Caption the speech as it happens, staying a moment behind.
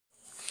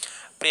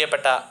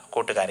പ്രിയപ്പെട്ട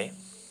കൂട്ടുകാരെ,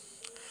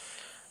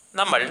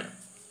 നമ്മൾ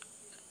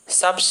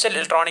സബ്ഷെൽ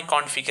ഇലക്ട്രോണിക്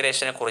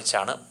കോൺഫിഗറേഷനെ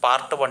കുറിച്ചാണ്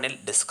പാർട്ട് 1-ൽ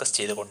ഡിസ്കസ്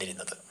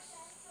ചെയ്തുകൊണ്ടിരുന്നത്.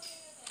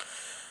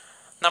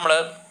 നമ്മൾ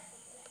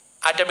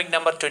atomic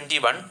number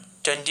 21,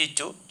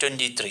 22,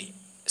 23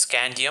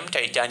 scandium,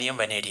 titanium,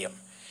 vanadium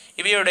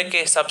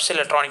ഇവയുടെയൊക്കെ subshell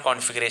electronic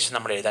configuration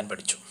നമ്മൾ എഴുതാൻ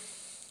പഠിച്ചു.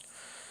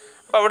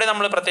 അപ്പോൾ അവിടെ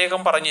നമ്മൾ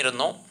പ്രത്യേകം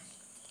പറഞ്ഞിരുന്നു,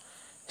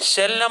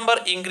 ഷെൽ നമ്പർ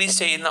ഇൻക്രീസ്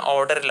ചെയ്യുന്ന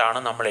ഓർഡറിലാണ്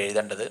നമ്മൾ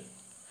എഴുതേണ്ടത്.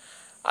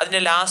 അതിൻ്റെ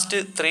ലാസ്റ്റ്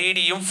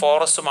 3Dയും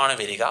 4Sഉമാണ്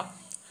വരിക.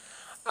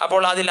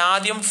 അപ്പോൾ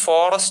അതിലാദ്യം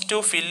 4S2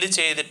 ഫില്ല്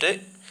ചെയ്തിട്ട്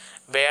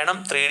വേണം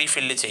 3D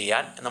ഫില്ല്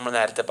ചെയ്യാൻ നമ്മൾ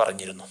നേരത്തെ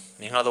പറഞ്ഞിരുന്നു.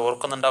 നിങ്ങളത്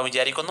ഓർക്കുന്നുണ്ടാവും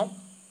വിചാരിക്കുന്നു.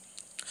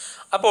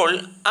 അപ്പോൾ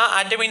ആ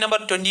ആറ്റോമിക് നമ്പർ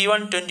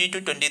 21,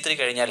 22, 23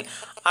 കഴിഞ്ഞാൽ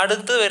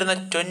അടുത്ത് വരുന്ന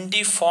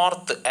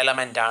 24th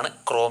എലമെൻ്റാണ്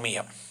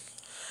ക്രോമിയം.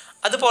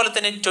 അതുപോലെ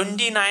തന്നെ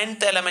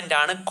 29th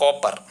എലമെൻ്റാണ്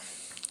കോപ്പർ.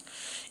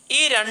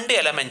 ഈ 2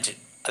 എലമെൻറ്റ്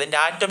അതിൻ്റെ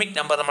ആറ്റോമിക്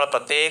നമ്പർ നമ്മൾ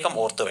പ്രത്യേകം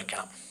ഓർത്തു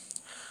വെക്കണം.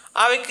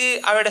 അവയ്ക്ക്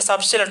അവയുടെ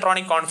സബ്ഷെൽ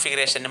ഇലക്ട്രോണിക്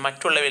കോൺഫിഗറേഷന്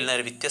മറ്റുള്ളവയിൽ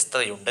നിന്നൊരു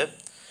വ്യത്യസ്തതയുണ്ട്,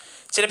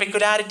 ചില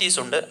പെക്യുലാരിറ്റീസ്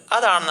ഉണ്ട്.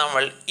 അതാണ്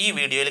നമ്മൾ ഈ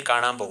വീഡിയോയിൽ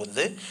കാണാൻ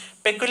പോകുന്നത്.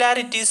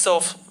 Peculiarities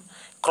of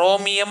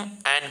chromium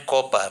and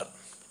copper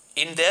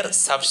in there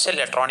subshell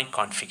electronic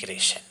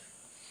configuration.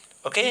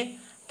 Okay,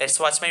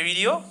 let's watch my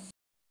video.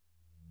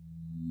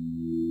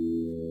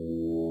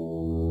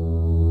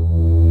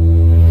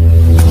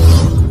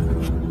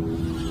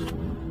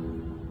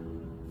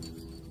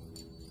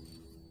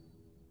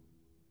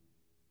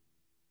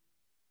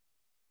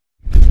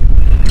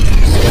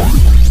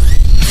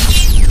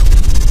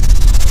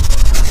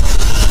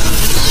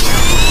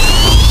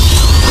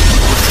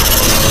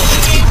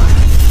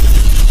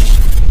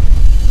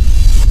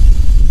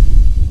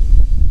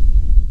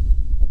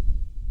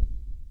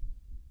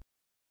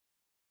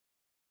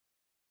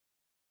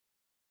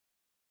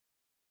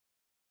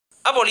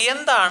 അപ്പോൾ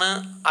എന്താണ്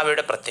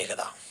അവയുടെ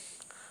പ്രത്യേകത?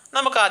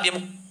 നമുക്കാദ്യം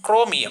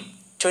ക്രോമിയം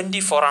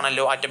 24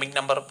 ആണല്ലോ ആറ്റോമിക്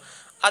നമ്പർ.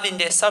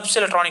 അതിൻ്റെ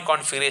സബ്ഷെൽ ഇലക്ട്രോണിക്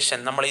കോൺഫിഗറേഷൻ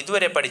നമ്മൾ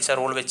ഇതുവരെ പഠിച്ച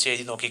റൂൾ വെച്ച്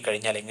എഴുതി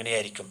നോക്കിക്കഴിഞ്ഞാൽ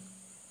എങ്ങനെയായിരിക്കും?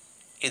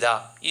 ഇതാ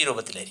ഈ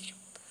രൂപത്തിലായിരിക്കും.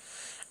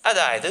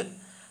 അതായത്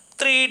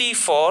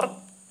 3D4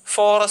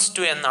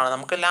 4S2 എന്നാണ്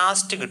നമുക്ക്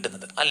ലാസ്റ്റ്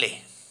കിട്ടുന്നത് അല്ലേ?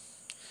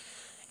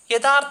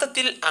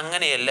 യഥാർത്ഥത്തിൽ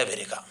അങ്ങനെയല്ല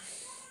വരിക.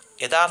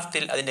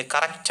 യഥാർത്ഥത്തിൽ അതിൻ്റെ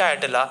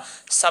കറക്റ്റായിട്ടുള്ള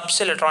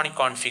subshell electronic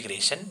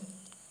configuration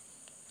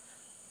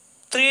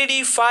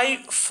 3D5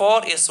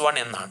 4S1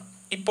 എന്നാണ്.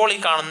 ഇപ്പോൾ ഈ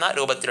കാണുന്ന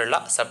രൂപത്തിലുള്ള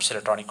സബ്ഷെൽ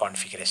ഇലക്ട്രോണിക്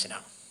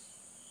കോൺഫിഗറേഷനാണ്.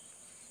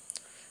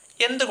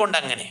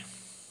 എന്തുകൊണ്ടങ്ങനെ?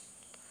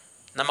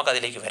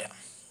 നമുക്കതിലേക്ക് വരാം.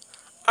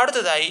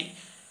 അടുത്തതായി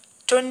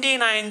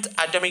 29th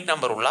ആറ്റോമിക്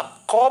നമ്പറുള്ള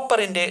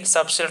കോപ്പറിൻ്റെ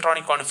സബ്ഷെൽ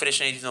ഇലക്ട്രോണിക്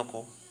കോൺഫിഗറേഷൻ എഴുതി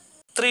നോക്കൂ.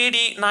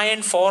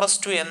 3D9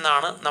 4S2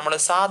 എന്നാണ് നമ്മൾ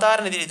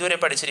സാധാരണ രീതിയിൽ ഇതുവരെ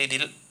പഠിച്ച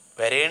രീതിയിൽ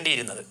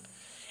വരേണ്ടിയിരുന്നത്.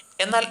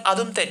 എന്നാൽ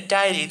അതും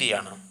തെറ്റായ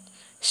രീതിയാണ്.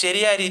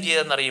 ശരിയായ രീതി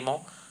ഏതെന്നറിയുമോ?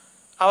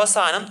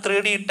 അവസാനം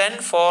 3D10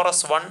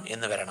 4S1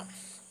 എന്ന് വരണം.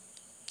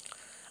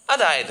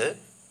 അതായത്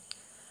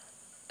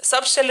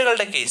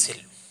സബ്ഷെല്ലുകളുടെ കേസിൽ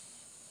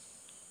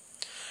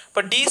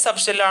ഇപ്പോൾ ഡി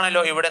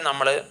സബ്ഷെല്ലാണല്ലോ ഇവിടെ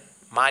നമ്മൾ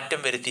മാറ്റം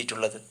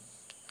വരുത്തിയിട്ടുള്ളത്.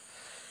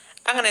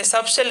 അങ്ങനെ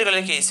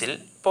സബ്ഷെല്ലുകളുടെ കേസിൽ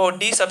ഇപ്പോൾ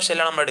ഡി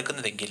സബ്ഷെല്ലാണ് നമ്മൾ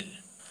എടുക്കുന്നതെങ്കിൽ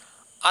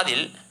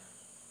അതിൽ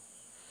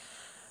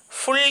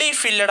ഫുള്ളി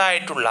ഫില്ലഡ്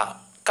ആയിട്ടുള്ള,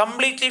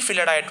 കംപ്ലീറ്റ്ലി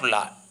ഫില്ലഡ് ആയിട്ടുള്ള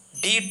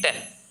D10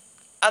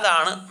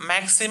 അതാണ്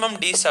മാക്സിമം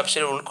ഡി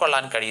സബ്ഷെൽ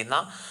ഉൾക്കൊള്ളാൻ കഴിയുന്ന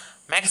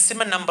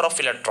മാക്സിമം നമ്പർ ഓഫ്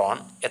ഇലക്ട്രോൺ.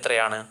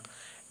 എത്രയാണ്?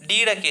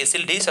 ഡിയുടെ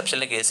കേസിൽ, ഡി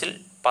സബ്ഷെല്ലിൻ്റെ കേസിൽ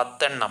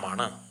 10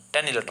 എണ്ണമാണ്,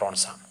 10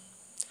 ഇലക്ട്രോൺസ് ആണ്.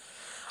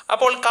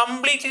 അപ്പോൾ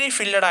കംപ്ലീറ്റ്ലി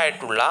ഫില്ലഡ്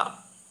ആയിട്ടുള്ള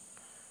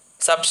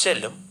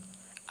സബ്ഷെല്ലും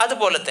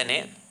അതുപോലെ തന്നെ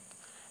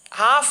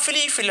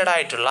ഹാഫ്ലി ഫില്ലഡ്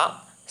ആയിട്ടുള്ള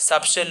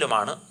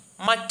സബ്ഷെല്ലുമാണ്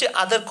മറ്റ്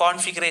അതർ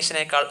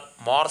കോൺഫിഗറേഷനേക്കാൾ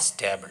മോർ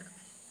സ്റ്റേബിൾ.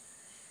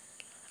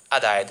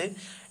 അതായത്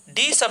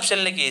ഡി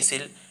സബ്ഷെല്ലിൻ്റെ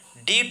കേസിൽ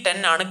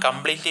D10 ആണ്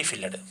കംപ്ലീറ്റ്ലി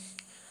ഫില്ലഡ്.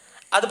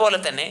 അതുപോലെ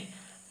തന്നെ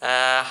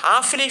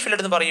ഹാഫ്ലി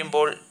ഫില്ലഡ് എന്ന്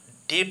പറയുമ്പോൾ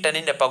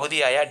D10ൻ്റെ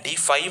പകുതിയായ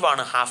D5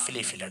 ആണ്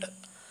ഹാഫ്ലി ഫില്ലഡ്.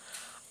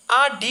 ആ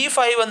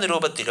D5 എന്ന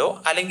രൂപത്തിലോ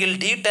അല്ലെങ്കിൽ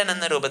D10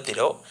 എന്ന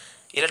രൂപത്തിലോ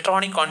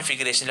ഇലക്ട്രോണിക്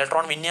കോൺഫിഗറേഷൻ,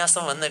 ഇലക്ട്രോൺ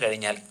വിന്യാസം വന്നു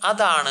കഴിഞ്ഞാൽ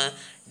അതാണ്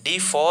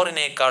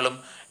D4-നേക്കാളും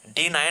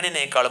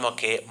D9-നേക്കാളും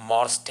ഒക്കെ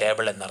മോർ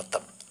സ്റ്റേബിൾ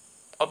എന്നർത്ഥം.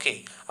 ഓക്കെ,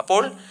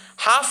 അപ്പോൾ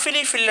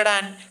ഹാഫ്ലി filled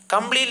and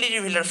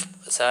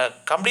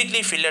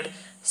completely filled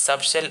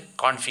subshell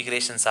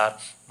configurations are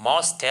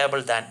more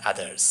stable than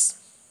others.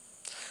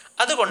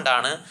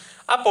 അതുകൊണ്ടാണ്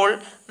അപ്പോൾ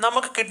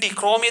നമുക്ക് കിട്ടി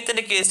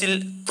ക്രോമിയത്തിൻ്റെ കേസിൽ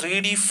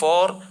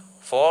 3D4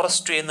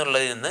 4S2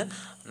 എന്നുള്ളതിൽ നിന്ന്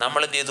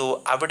നമ്മൾ എന്ത് ചെയ്തു?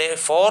 അവിടെ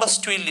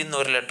 4S2-ൽ നിന്ന്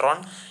ഒരു ഇലക്ട്രോൺ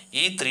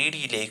ഈ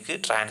 3Dയിലേക്ക്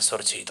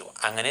ട്രാൻസ്ഫർ ചെയ്തു.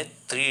 അങ്ങനെ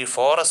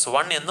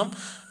 4S1 എന്നും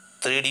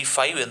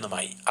 3D5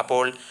 എന്നുമായി.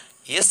 അപ്പോൾ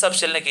എസ്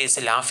സബ്ഷെല്ലിൻ്റെ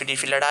കേസിൽ ഹാഫ്ലി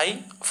ഫില്ലഡായി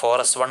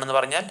 4S1 എന്ന്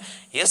പറഞ്ഞാൽ,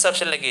 എസ്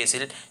സബ്ഷെല്ലിൻ്റെ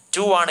കേസിൽ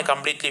 2 ആണ്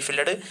കംപ്ലീറ്റ്ലി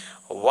ഫില്ലഡ്,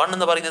 1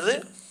 എന്ന് പറയുന്നത്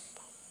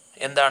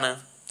എന്താണ്?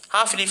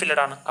 ഹാഫ്ലി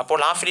ഫില്ലഡാണ്. അപ്പോൾ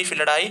ഹാഫ്ലി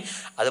ഫില്ലഡായി.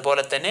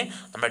 അതുപോലെ തന്നെ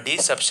നമ്മുടെ ഡി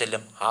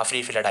സബ്ഷെല്ലും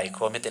ഹാഫ്ലി ഫില്ലഡായി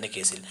ക്രോമിയത്തിൻ്റെ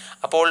കേസിൽ.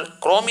 അപ്പോൾ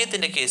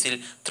ക്രോമിയത്തിൻ്റെ കേസിൽ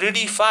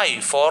 3D5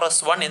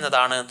 4S1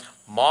 എന്നതാണ്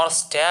മോർ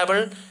സ്റ്റേബിൾ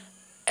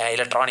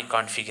ഇലക്ട്രോണിക്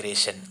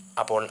കോൺഫിഗറേഷൻ.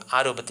 അപ്പോൾ ആ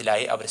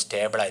രൂപത്തിലായി അവർ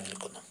സ്റ്റേബിളായി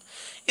നിൽക്കുന്നു.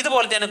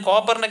 ഇതുപോലെ തന്നെ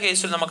കോപ്പറിൻ്റെ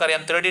കേസിൽ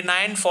നമുക്കറിയാം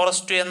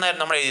 39:2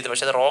 എന്നായിരുന്നു നമ്മൾ എഴുതിയത്.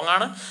 പക്ഷേ അത് റോങ്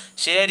ആണ്.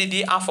 ശരിയായ രീതി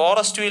ആ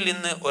 4s2ൽ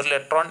നിന്ന് ഒരു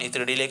ഇലക്ട്രോൺ ഈ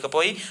 3D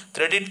പോയി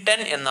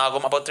 3D10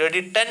 എന്നാകും. അപ്പോൾ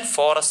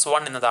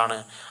 3D10 എന്നതാണ്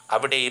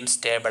അവിടെയും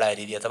സ്റ്റേബിളായ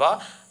രീതി. അഥവാ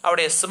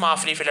അവിടെ എസും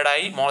ഹാഫ്ലി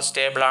ഫില്ലഡായി മോർ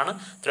സ്റ്റേബിളാണ്.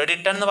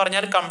 3D10 എന്ന്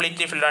പറഞ്ഞാൽ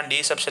കംപ്ലീറ്റ്ലി ഫില്ലഡാണ് ഡി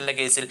സബ്ഷെല്ലിൻ്റെ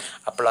കേസിൽ.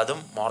 അപ്പോൾ അതും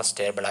മോർ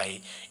സ്റ്റേബിളായി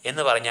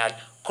എന്ന് പറഞ്ഞാൽ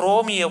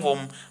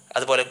ക്രോമിയവും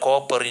അതുപോലെ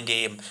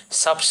കോപ്പറിൻ്റെയും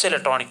സബ്ഷെൽ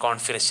ഇലക്ട്രോണിക്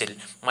കോൺഫിഗറേഷനിൽ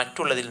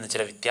മറ്റുള്ളതിൽ നിന്ന്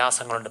ചില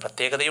വ്യത്യാസങ്ങളുണ്ട്,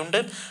 പ്രത്യേകതയുണ്ട്.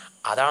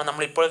 അതാണ്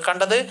നമ്മളിപ്പോൾ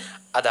കണ്ടത്.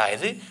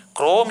 അതായത്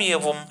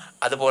ക്രോമിയവും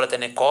അതുപോലെ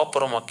തന്നെ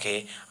കോപ്പറുമൊക്കെ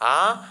ആ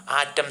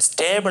ആറ്റം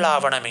സ്റ്റേബിൾ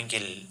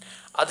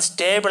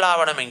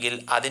ആവണമെങ്കിൽ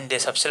അതിൻ്റെ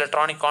സബ്ഷെൽ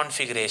ഇലക്ട്രോണിക്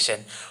കോൺഫിഗറേഷൻ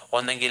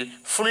ഒന്നെങ്കിൽ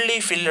ഫുള്ളി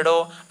ഫില്ലഡോ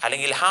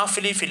അല്ലെങ്കിൽ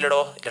ഹാഫ്ലി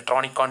ഫില്ലഡോ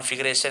ഇലക്ട്രോണിക്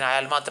കോൺഫിഗറേഷൻ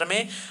ആയാൽ മാത്രമേ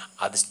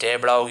അത്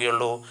സ്റ്റേബിൾ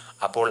ആവുകയുള്ളൂ.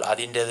 അപ്പോൾ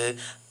അതിൻ്റെത്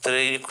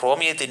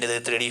ക്രോമിയത്തിൻ്റെത്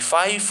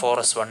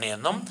 3D5:4s1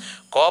 എന്നും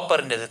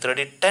കോപ്പറിൻ്റെത്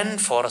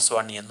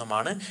 3D10:4s1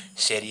 എന്നുമാണ്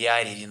ശരിയായ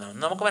രീതി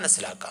എന്ന് നമുക്ക്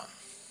മനസ്സിലാക്കാം.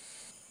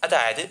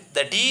 അതായത്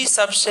the d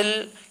subshell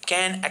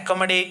can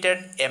accommodate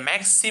a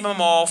maximum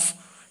of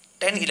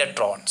 10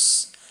 electrons.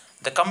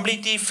 The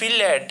completely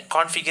filled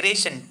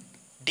configuration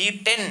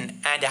D10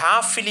 and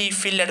halfly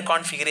filled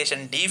configuration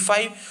D5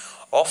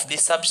 of the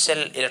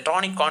subshell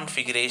electronic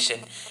configuration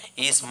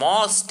is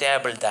more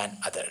stable than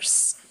others.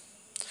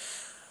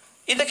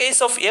 In the case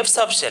of F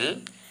subshell,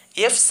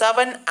 F7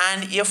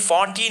 and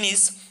F14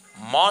 is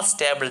more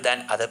stable than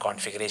other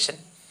configuration.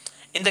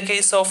 In the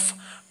case of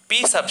P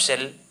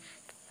subshell,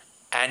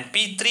 and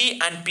P3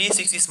 and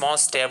P6 is more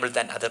stable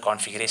than other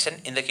configuration.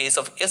 In the case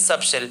of S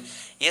subshell,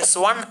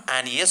 S1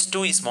 and S2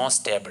 is more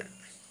stable.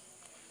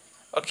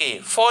 Okay,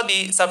 for the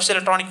subshell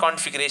electronic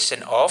configuration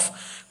of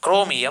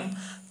chromium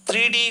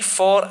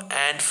 3D4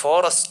 and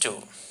 4s2,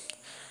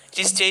 it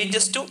is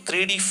changes to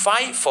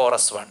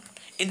 3D5:4s1.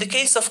 In the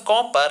case of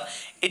copper,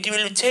 it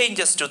will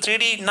changes to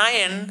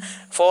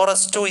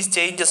 3D9:4s2 is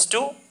changes to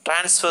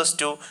transfers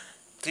to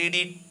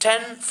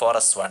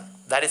 3D10:4s1.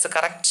 That is the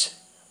correct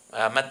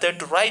method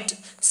to write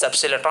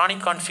subshell electronic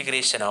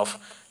configuration of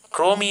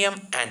chromium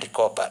and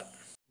copper.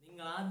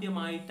 നിങ്ങൾ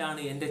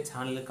ആദ്യമായിട്ടാണ് എൻ്റെ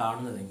channel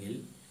കാണുന്നതെങ്കിൽ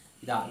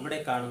ഇതാ ഇവിടെ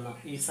കാണുന്ന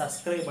ഈ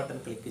subscribe button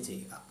click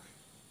ചെയ്യുക.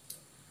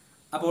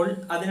 അപ്പോൾ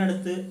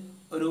അതിനടുത്ത്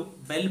ഒരു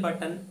ബെൽ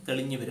ബട്ടൺ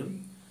തെളിഞ്ഞു വരും.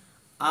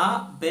 ആ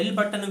ബെൽ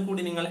ബട്ടണും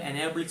കൂടി നിങ്ങൾ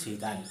എനേബിൾ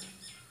ചെയ്താൽ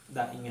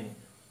ഇതാ ഇങ്ങനെ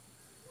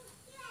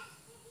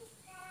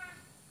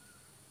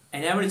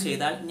എനേബിൾ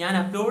ചെയ്താൽ ഞാൻ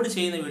അപ്ലോഡ്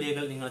ചെയ്യുന്ന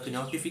വീഡിയോകൾ നിങ്ങൾക്ക്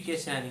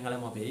നോട്ടിഫിക്കേഷനായി നിങ്ങളുടെ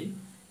മൊബൈലിൽ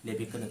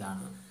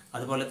ലഭിക്കുന്നതാണ്.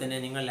 അതുപോലെ തന്നെ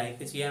നിങ്ങൾ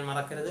ലൈക്ക് ചെയ്യാൻ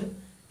മറക്കരുത്.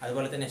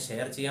 അതുപോലെ തന്നെ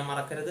ഷെയർ ചെയ്യാൻ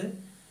മറക്കരുത്.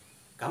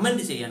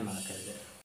 കമൻറ്റ് ചെയ്യാൻ മറക്കരുത്.